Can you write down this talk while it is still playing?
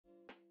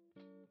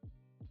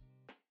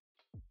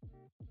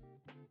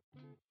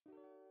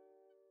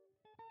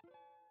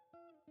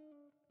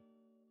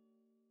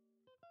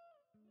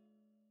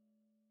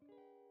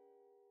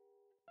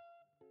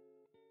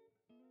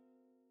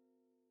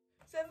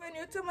So if you're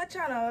new to my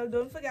channel,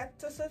 don't forget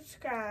to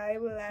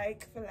subscribe,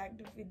 like if you like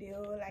the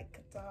video, like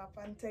it up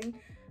and thing.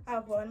 I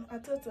have on a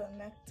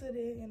turtleneck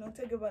today, you know,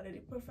 take about the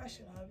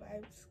professional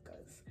vibes,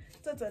 because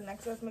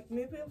turtlenecks just make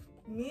me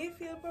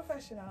feel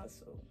professional,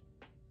 so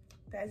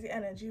that's the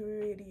energy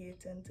we're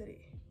radiating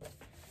today.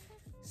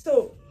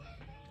 So,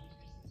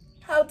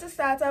 how to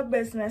start a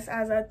business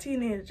as a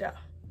teenager.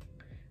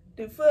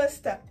 The first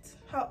step,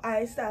 how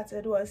I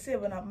started, was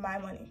saving up my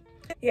money.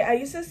 Yeah, I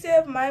used to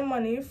save my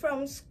money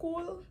from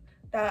school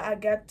that I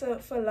get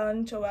for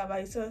lunch or whatever. I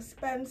used to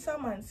spend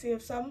some and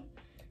save some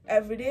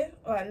every day,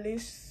 or at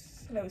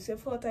least, let me say,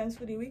 4 times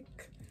for the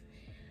week.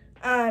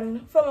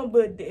 And for my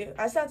birthday,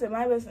 I started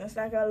my business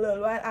like a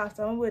little while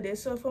after my birthday.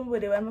 So for my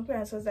birthday, when my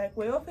parents was like,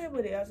 "Where for your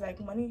birthday?" I was like,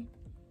 money.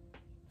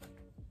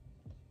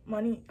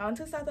 I want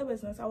to start a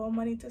business. I want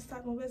money to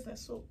start my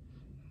business. So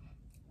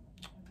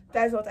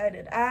that's what I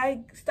did.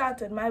 I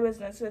started my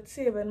business with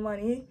saving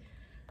money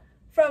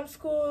from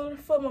school,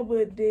 for my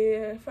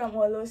birthday, from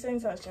all those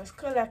things. I was just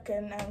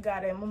collecting and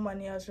gathering my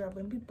money. I was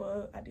robbing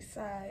people at the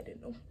side,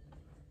 you know,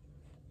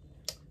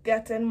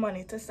 getting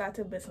money to start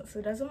a business. So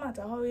it doesn't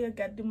matter how you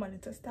get the money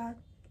to start,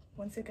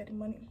 once you get the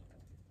money.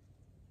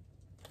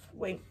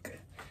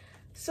 Wink.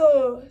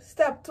 So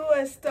step 2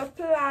 is to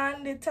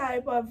plan the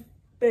type of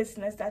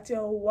business that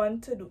you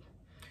want to do.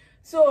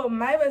 So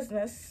my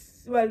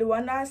business, well, the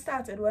one that I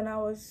started when I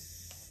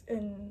was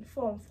in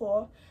Form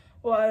 4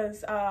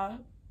 was a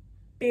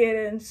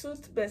bathing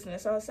suit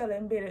business. I was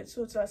selling bathing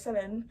suits. I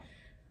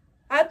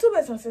had 2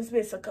 businesses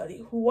basically.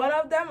 One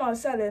of them I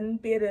was selling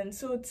bathing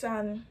suits,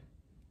 and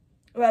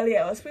well,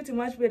 yeah, it was pretty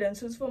much bathing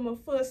suits for my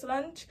first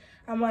launch.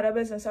 And my other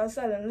business I was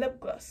selling lip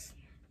gloss.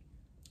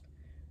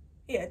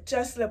 Yeah,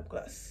 just lip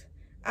gloss.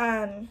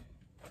 And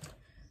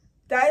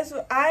that is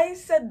what I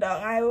sat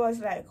down. I was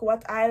like,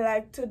 what I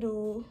like to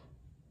do,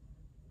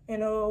 you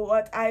know,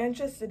 what I'm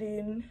interested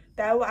in.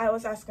 That I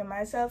was asking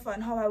myself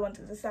and how I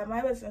wanted to start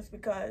my business,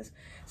 because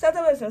start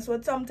a business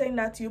with something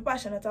that you're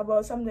passionate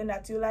about, something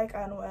that you like.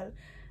 And well,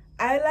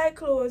 I like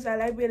clothes, I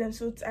like bathing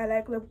suits, I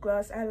like lip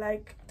gloss, I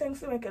like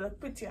things to make it look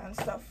pretty and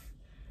stuff.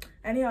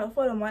 And yeah,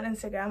 follow me on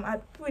Instagram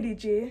at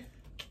PrettyJ,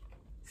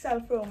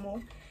 self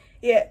promo.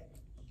 Yeah,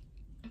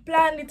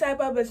 plan the type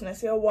of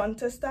business you want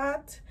to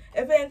start.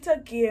 If you're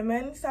into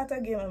gaming, start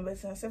a gaming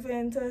business. If you're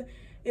into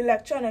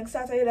electronics,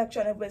 start an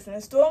electronic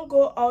business. Don't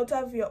go out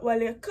of your,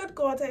 well, you could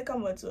go out of your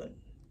comfort zone,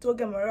 don't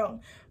get me wrong,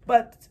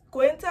 but go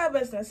into a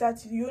business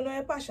that you know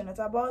you're passionate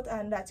about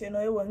and that you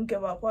know you won't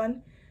give up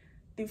on.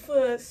 The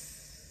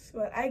first,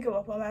 well, I give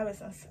up on my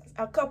business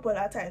a couple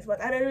of times, but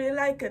I didn't really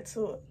like it,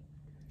 so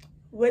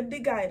with the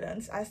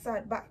guidance, I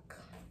start back.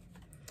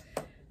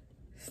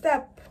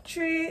 Step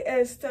 3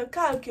 is to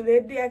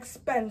calculate the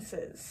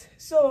expenses.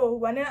 So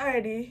when you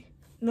already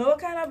know what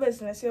kind of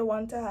business you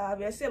want to have,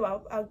 you save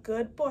up a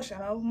good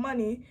portion of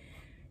money,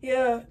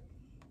 you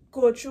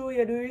go through,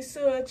 you do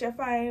research, you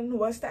find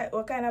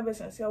what kind of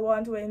business you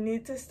want, where you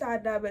need to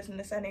start that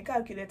business, and you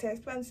calculate your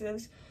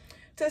expenses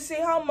to see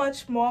how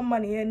much more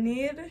money you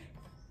need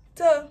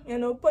to, you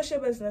know, push your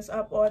business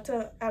up or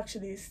to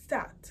actually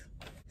start.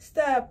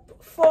 Step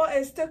 4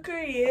 is to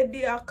create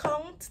the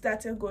account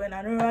that you're going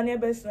and run your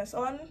business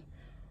on.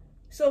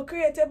 So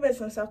create a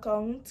business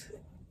account.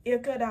 You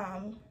could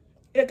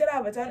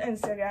have it on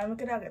Instagram, you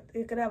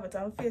could have it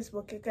on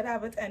Facebook, you could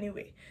have it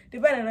anyway,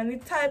 depending on the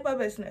type of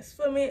business.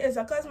 For me, it's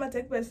a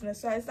cosmetic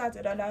business, so I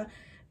started on an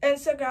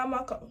Instagram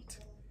account.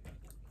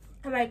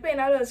 I might paint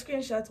a little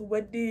screenshot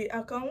with the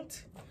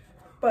account.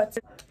 But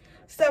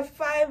step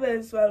 5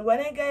 is, well, when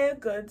you get your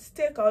goods,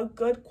 take out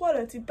good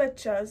quality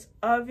pictures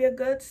of your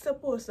goods to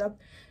post up.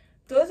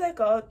 Those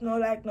take out no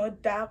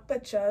dark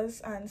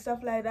pictures and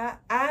stuff like that.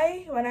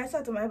 When I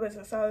started my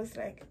business, I was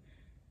like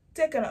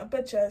taking out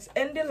pictures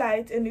in the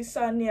light, in the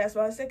sun, yes,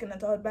 but I was taking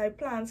it out by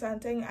plants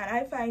and things, and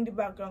I find the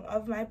background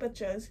of my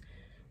pictures.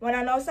 When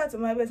I now started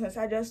my business,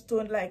 I just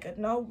don't like it.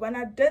 Now, when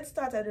I did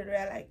start, I did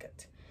really like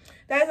it.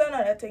 That's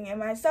another thing. You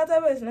might start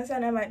a business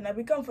and you might not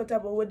be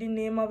comfortable with the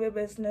name of your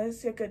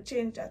business. You could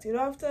change that. You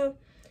don't have to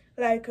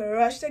like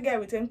rush to get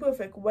everything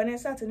perfect. When you're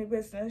starting a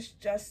business,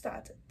 just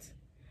start it.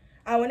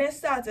 And when you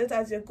start it,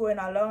 as you're going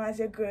along, as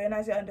you're growing,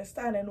 as you're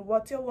understanding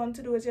what you want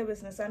to do with your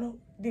business and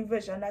the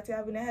vision that you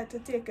have in your head to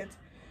take it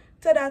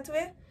to that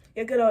way,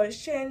 you could always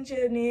change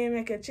your name,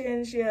 you could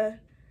change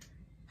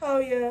how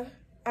you're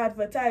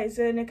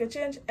advertising, you could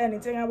change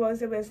anything about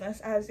your business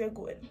as you're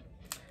going.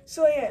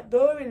 So yeah,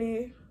 don't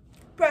really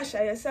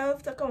pressure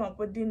yourself to come up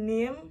with the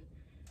name,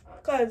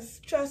 because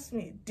trust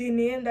me, the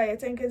name that you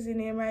think is the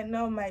name right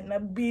now might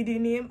not be the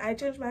name. I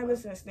changed my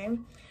business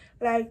name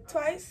like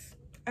twice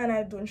and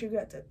I don't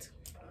regret it.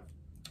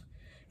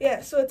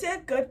 Yeah, so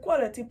take good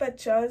quality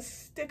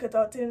pictures, take it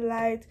out in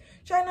light.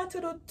 Try not to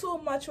do too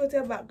much with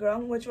your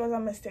background, which was a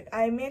mistake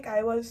I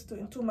was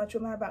doing too much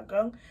with my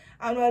background.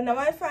 And well, now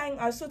I find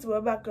a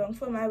suitable background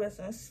for my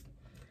business.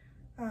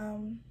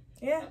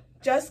 Yeah,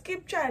 just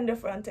keep trying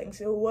different things.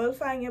 You will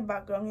find your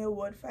background, you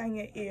will find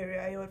your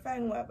area, you will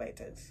find wherever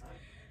it is.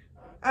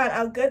 And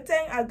a good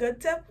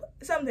tip,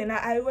 something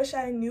that I wish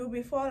I knew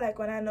before, like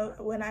when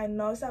I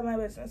know some of my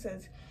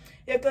businesses,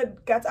 you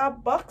could get a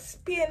box,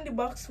 paint the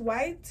box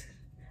white,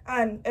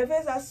 and if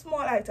it's a small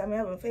item you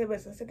have for your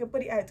business, you can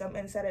put the item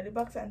inside of the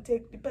box and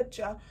take the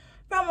picture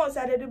from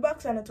outside of the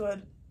box, and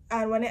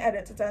when you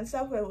edit it and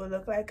stuff, it will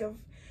look like if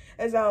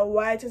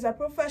it's a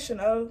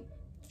professional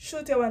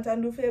shoot you want to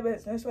do for your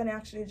business when you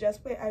actually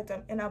just put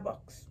item in a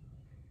box.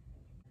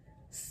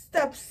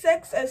 Step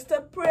 6 is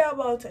to pray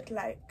about it.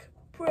 Like,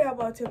 pray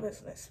about your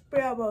business.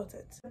 Pray about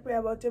it. Pray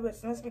about your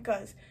business,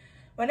 because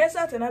when you're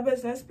starting a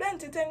business,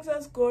 plenty things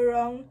just go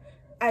wrong.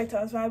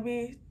 Items might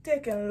be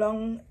taking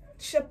long,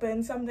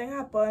 shipping, something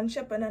happen,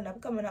 shipping end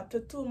up coming up to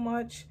too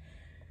much.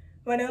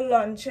 When you're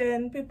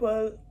launching,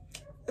 people,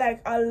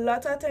 like, a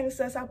lot of things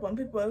just happen.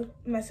 People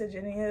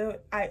messaging you,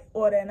 I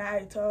order an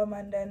item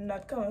and then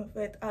not coming with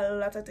it. A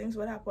lot of things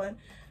would happen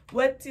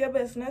with your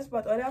business,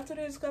 but all you have to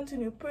do is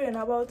continue praying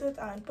about it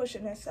and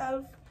pushing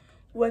yourself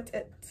with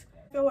it.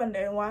 If you're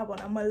wondering what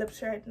happened on my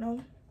lips right now,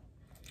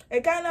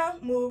 it kind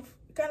of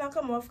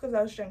come off because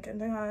I was drinking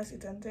things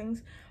and eating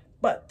things,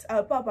 but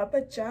I'll pop a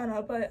picture and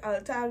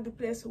I'll tag the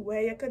place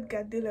where you could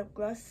get the lip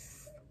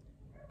gloss.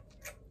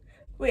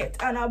 Wait,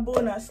 and a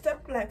bonus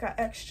tip, like an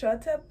extra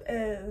tip,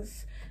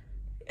 is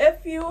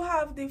if you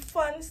have the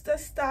funds to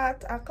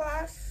start a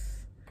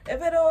class,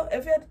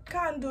 if you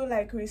can't do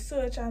like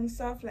research and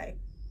stuff, like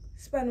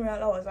spend real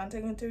hours on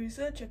taking to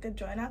research, you could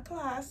join a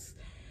class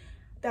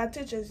that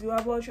teaches you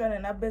about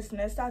running a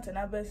business, starting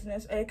a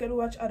business, or you could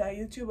watch other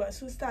YouTubers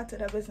who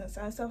started a business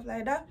and stuff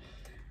like that.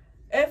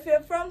 If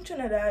you're from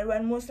Trinidad,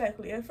 when most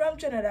likely you're from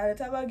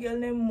Trinidad, I have a girl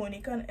named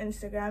Monique on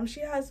Instagram.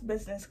 She has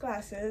business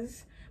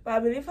classes, but I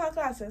believe her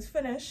classes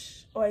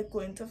finish or is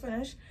going to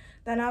finish.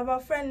 Then I have a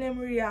friend named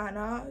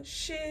Rihanna.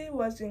 She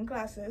was doing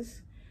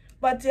classes,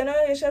 but you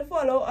know, you should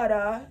follow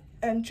other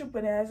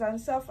entrepreneurs and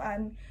stuff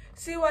and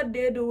see what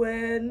they're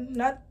doing.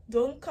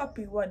 Don't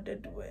copy what they're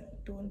doing.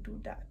 Don't do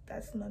that.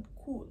 That's not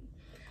cool.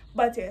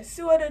 But yeah,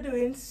 see what they're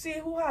doing. See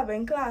who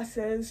having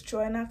classes.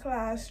 Join a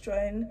class.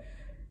 Join,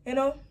 you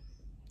know,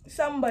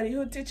 somebody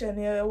who teaching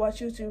you,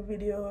 watch YouTube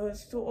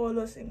videos, do all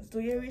those things. Do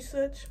your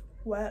research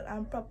well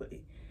and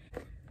properly.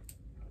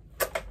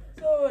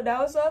 So that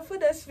was all for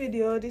this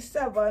video. There's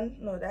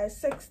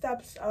 6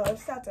 steps of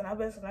starting a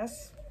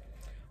business.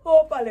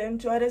 Hope you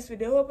enjoyed this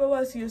video. Hope it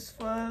was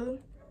useful.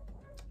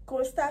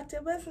 Go start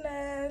your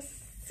business.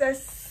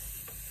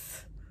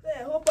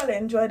 Yeah, hope you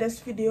enjoyed this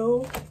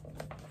video.